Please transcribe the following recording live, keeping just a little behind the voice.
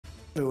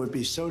It would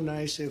be so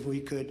nice if we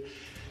could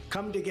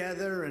come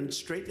together and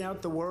straighten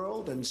out the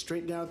world and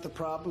straighten out the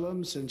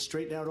problems and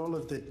straighten out all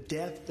of the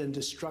death and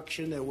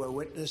destruction that we're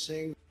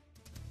witnessing.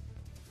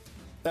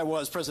 That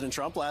was President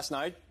Trump last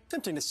night,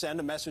 attempting to send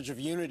a message of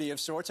unity of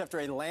sorts after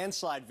a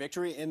landslide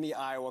victory in the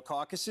Iowa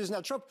caucuses.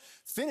 Now, Trump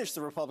finished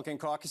the Republican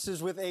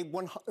caucuses with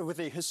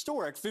a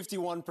historic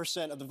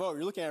 51% of the vote.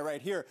 You're looking at it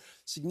right here,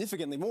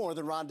 significantly more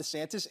than Ron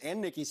DeSantis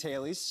and Nikki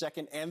Haley's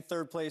second and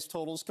third place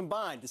totals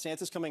combined.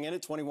 DeSantis coming in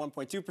at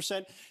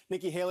 21.2%,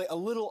 Nikki Haley a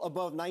little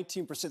above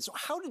 19%. So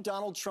how did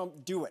Donald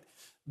Trump do it?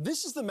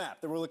 This is the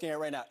map that we're looking at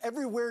right now.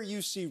 Everywhere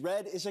you see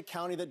red is a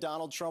county that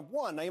Donald Trump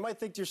won. Now, you might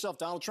think to yourself,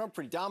 Donald Trump,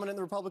 pretty dominant in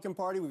the Republican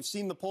Party. We've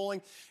seen the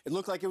polling. It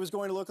looked like it was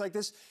going to look like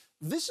this.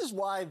 This is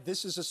why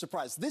this is a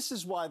surprise. This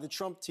is why the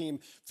Trump team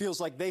feels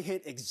like they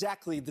hit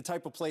exactly the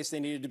type of place they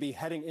needed to be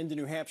heading into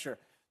New Hampshire.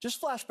 Just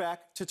flash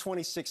back to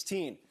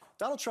 2016.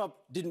 Donald Trump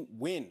didn't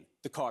win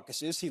the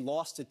caucuses. He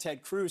lost to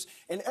Ted Cruz.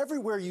 And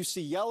everywhere you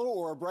see yellow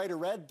or a brighter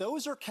red,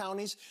 those are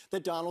counties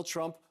that Donald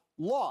Trump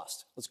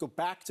lost. Let's go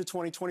back to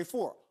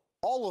 2024.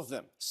 All of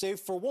them, save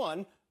for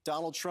one,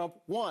 Donald Trump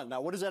won.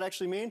 Now, what does that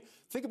actually mean?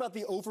 Think about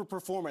the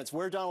overperformance,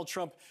 where Donald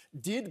Trump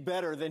did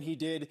better than he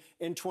did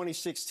in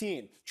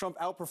 2016. Trump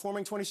outperforming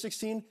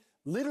 2016,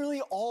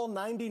 literally all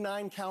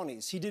 99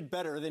 counties, he did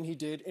better than he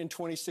did in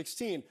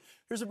 2016.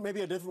 Here's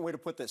maybe a different way to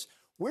put this.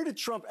 Where did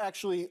Trump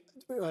actually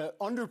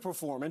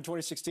underperform in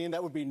 2016?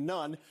 That would be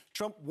none.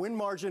 Trump win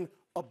margin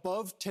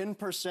above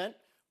 10%,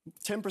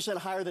 10%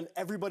 higher than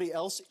everybody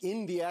else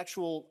in the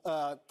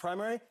actual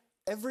primary.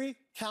 Every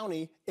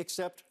county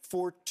except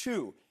for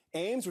two.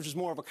 Ames, which is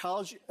more of a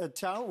college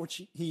town,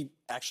 which he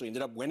actually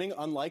ended up winning,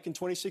 unlike in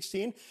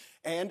 2016.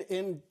 And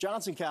in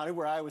Johnson County,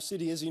 where Iowa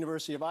City is, the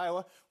University of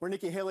Iowa, where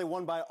Nikki Haley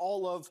won by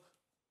all of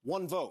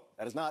one vote.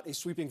 That is not a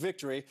sweeping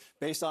victory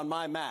based on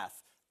my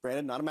math.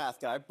 Granted, not a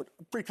math guy, but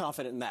I'm pretty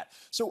confident in that.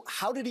 So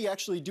how did he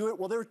actually do it?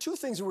 Well, there are two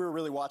things that we were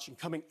really watching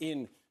coming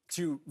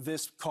into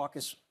this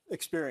caucus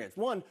experience.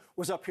 One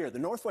was up here, the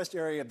northwest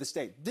area of the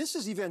state. This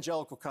is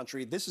evangelical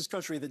country. This is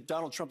country that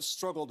Donald Trump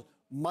struggled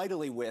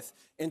mightily with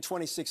in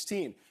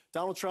 2016.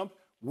 Donald Trump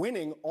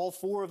winning all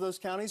four of those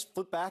counties,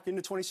 flipped back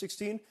into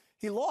 2016.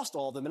 He lost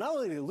all of them. And not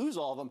only did he lose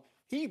all of them,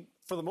 he,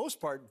 for the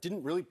most part,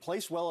 didn't really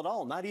place well at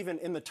all, not even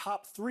in the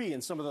top three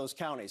in some of those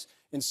counties.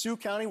 In Sioux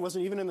County,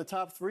 wasn't even in the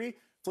top three.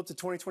 Flipped to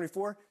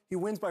 2024, he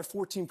wins by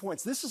 14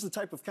 points. This is the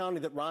type of county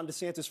that Ron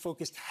DeSantis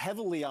focused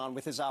heavily on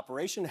with his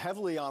operation,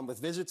 heavily on with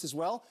visits as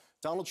well.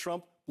 Donald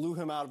Trump blew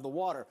him out of the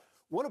water.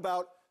 What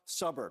about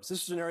suburbs?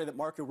 This is an area that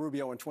Marco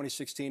Rubio in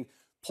 2016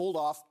 pulled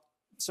off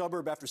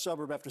suburb after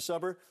suburb after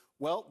suburb.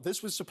 Well,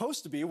 this was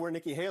supposed to be where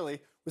Nikki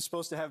Haley was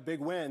supposed to have big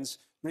wins.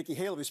 Nikki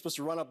Haley was supposed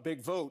to run up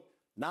big vote.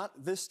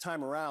 Not this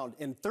time around.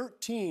 In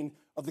 13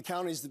 of the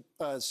counties that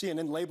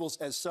CNN labels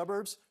as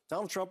suburbs,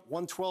 Donald Trump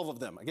won 12 of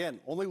them. Again,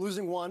 only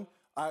losing one.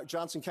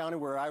 Johnson County,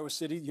 where Iowa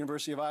City, the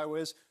University of Iowa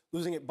is,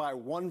 losing it by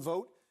one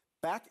vote.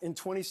 Back in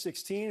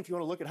 2016, if you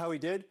want to look at how he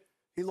did,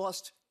 he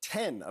lost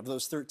 10 of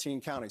those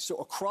 13 counties. So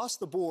across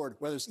the board,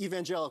 whether it's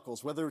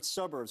evangelicals, whether it's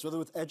suburbs,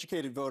 whether it's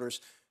educated voters,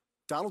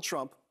 Donald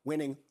Trump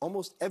winning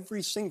almost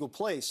every single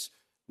place,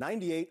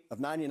 98 of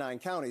 99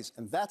 counties,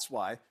 and that's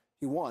why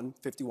he won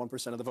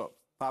 51% of the vote.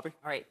 Poppy?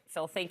 All right,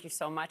 Phil, thank you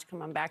so much.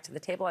 Come on back to the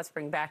table. Let's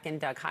bring back in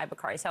Doug High,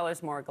 Bakari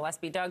Sellers, Maura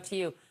Gillespie. Doug, to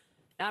you.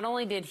 Not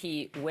only did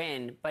he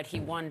win, but he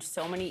won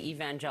so many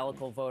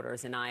evangelical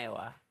voters in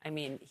Iowa. I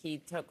mean, he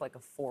took like a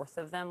fourth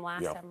of them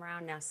last time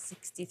around, now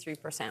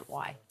 63%.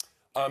 Why?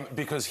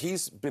 Because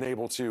he's been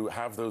able to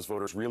have those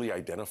voters really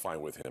identify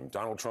with him.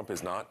 Donald Trump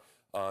is not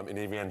an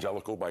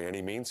evangelical by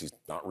any means. He's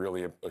not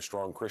really a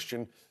strong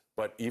Christian.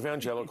 But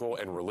evangelical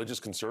and religious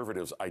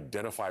conservatives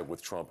identify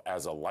with Trump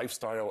as a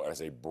lifestyle,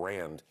 as a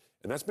brand.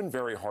 And that's been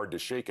very hard to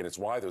shake. And it's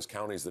why those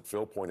counties that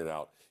Phil pointed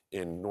out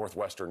in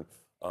northwestern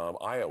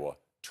Iowa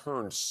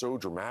turned so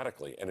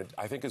dramatically. And it,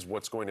 I think, is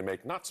what's going to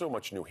make not so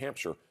much New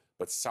Hampshire,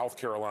 but South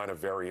Carolina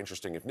very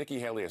interesting. If Nikki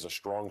Haley has a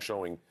strong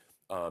showing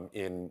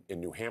in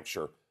New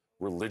Hampshire,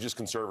 religious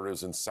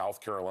conservatives in South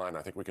Carolina,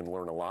 I think we can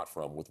learn a lot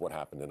from with what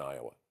happened in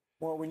Iowa.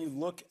 Well, when you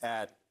look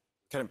at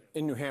kind of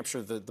in New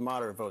Hampshire, the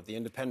moderate vote, the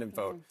independent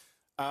vote,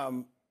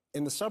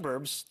 in the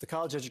suburbs, the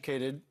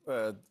college-educated,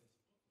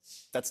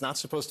 that's not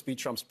supposed to be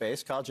Trump's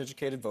base.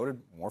 College-educated voted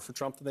more for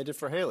Trump than they did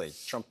for Haley.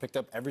 Trump picked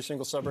up every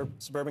single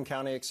suburban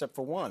county except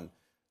for one.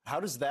 How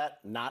does that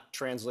not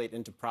translate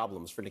into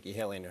problems for Nikki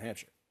Haley in New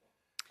Hampshire?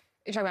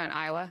 You're talking about in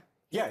Iowa?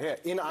 Yeah,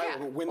 in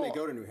Iowa when they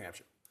go to New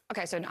Hampshire.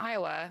 Okay, so in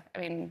Iowa, I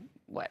mean,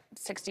 what,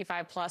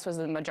 65 plus was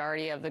the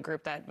majority of the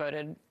group that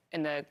voted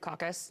in the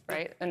caucus,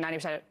 right? And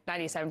 97%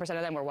 of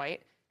them were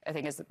white, I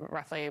think is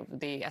roughly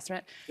the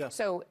estimate. Yeah.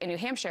 So in New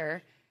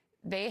Hampshire,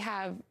 they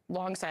have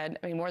long said,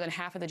 I mean, more than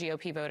half of the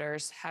GOP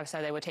voters have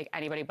said they would take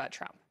anybody but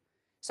Trump.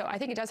 So I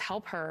think it does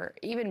help her,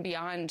 even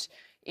beyond,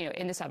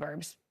 in the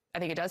suburbs. I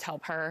think it does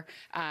help her.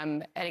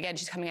 And again,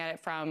 she's coming at it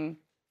from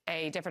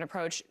a different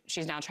approach.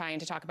 She's now trying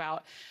to talk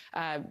about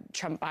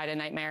Trump-Biden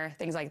nightmare,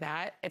 things like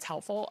that. It's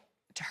helpful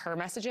to her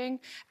messaging.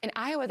 In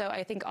Iowa, though,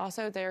 I think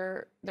also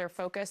their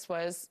focus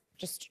was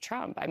just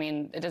Trump. I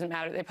mean, it doesn't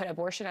matter. They put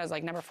abortion as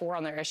like number 4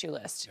 on their issue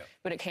list,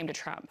 but it came to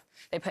Trump.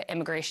 They put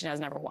immigration as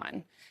number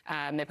 1.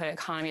 They put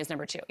economy as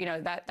number 2. You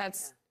know,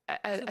 that's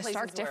a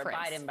stark difference.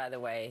 Biden, by the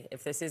way,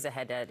 if this is a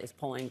head-to-head, is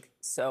polling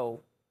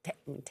so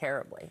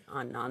terribly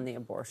on the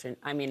abortion.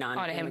 I mean,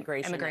 on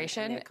immigration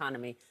and the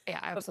economy. Yeah,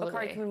 absolutely. But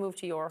Bakari, can we move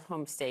to your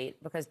home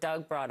state? Because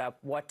Doug brought up,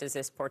 what does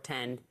this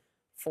portend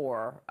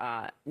for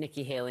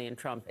Nikki Haley and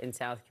Trump in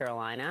South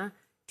Carolina?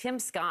 Tim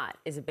Scott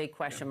is a big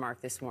question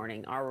mark this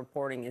morning. Our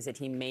reporting is that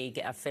he may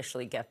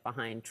officially get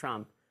behind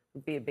Trump. It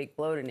would be a big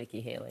blow to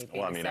Nikki Haley,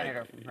 being a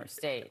senator from her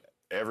state.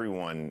 Every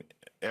one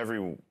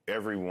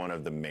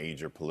of the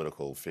major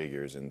political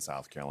figures in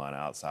South Carolina,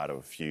 outside of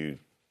a few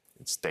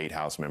state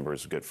house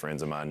members, good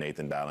friends of mine,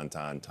 Nathan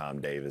Ballantyne, Tom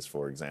Davis,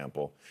 for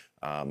example,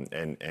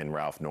 and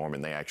Ralph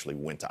Norman, they actually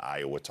went to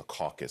Iowa to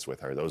caucus with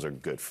her. Those are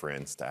good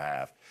friends to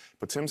have.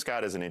 But Tim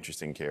Scott is an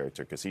interesting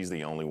character because he's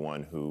the only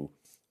one who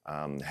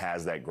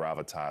has that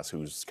gravitas,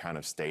 who's kind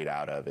of stayed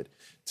out of it.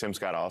 Tim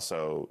Scott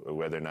also,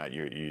 whether or not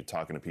you're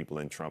talking to people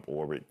in Trump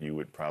orbit, you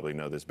would probably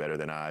know this better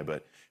than I,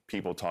 but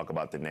people talk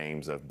about the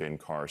names of Ben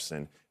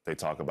Carson, they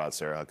talk about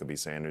Sarah Huckabee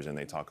Sanders, and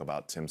they talk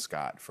about Tim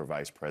Scott for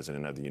Vice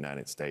President of the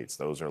United States.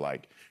 Those are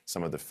like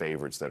some of the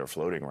favorites that are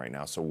floating right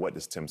now. So what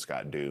does Tim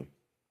Scott do?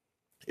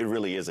 It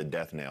really is a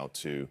death knell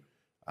to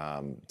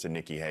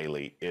Nikki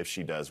Haley if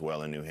she does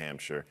well in New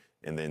Hampshire,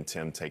 and then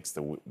Tim takes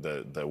the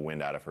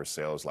wind out of her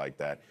sails like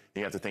that.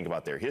 You have to think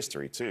about their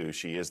history, too.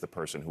 She is the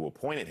person who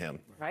appointed him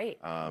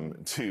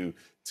to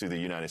the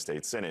United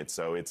States Senate.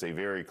 So it's a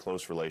very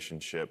close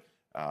relationship.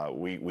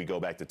 We go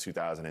back to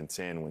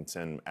 2010 when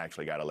Tim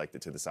actually got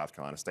elected to the South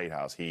Carolina State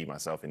House. He,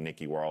 myself, and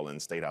Nikki were all in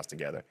the State House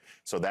together.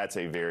 So that's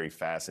a very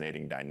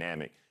fascinating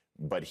dynamic.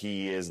 But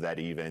he is that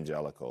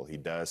evangelical. He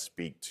does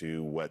speak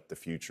to what the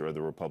future of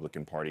the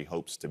Republican Party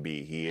hopes to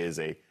be. He is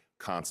a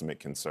consummate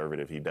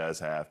conservative. He does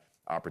have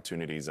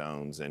opportunity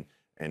zones, and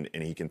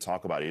he can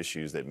talk about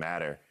issues that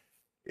matter.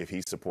 If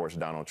he supports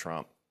Donald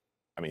Trump,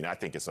 I mean, I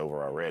think it's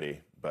over already,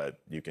 but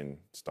you can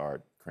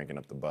start cranking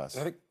up the bus.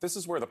 I think this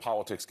is where the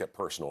politics get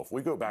personal. If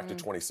we go back to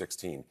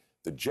 2016,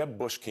 the Jeb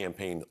Bush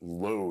campaign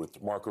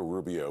loathed Marco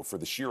Rubio for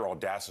the sheer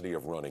audacity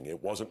of running.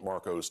 It wasn't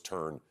Marco's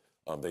turn,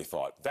 they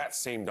thought. That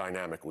same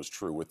dynamic was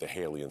true with the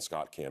Haley and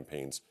Scott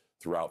campaigns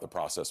throughout the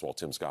process while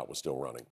Tim Scott was still running.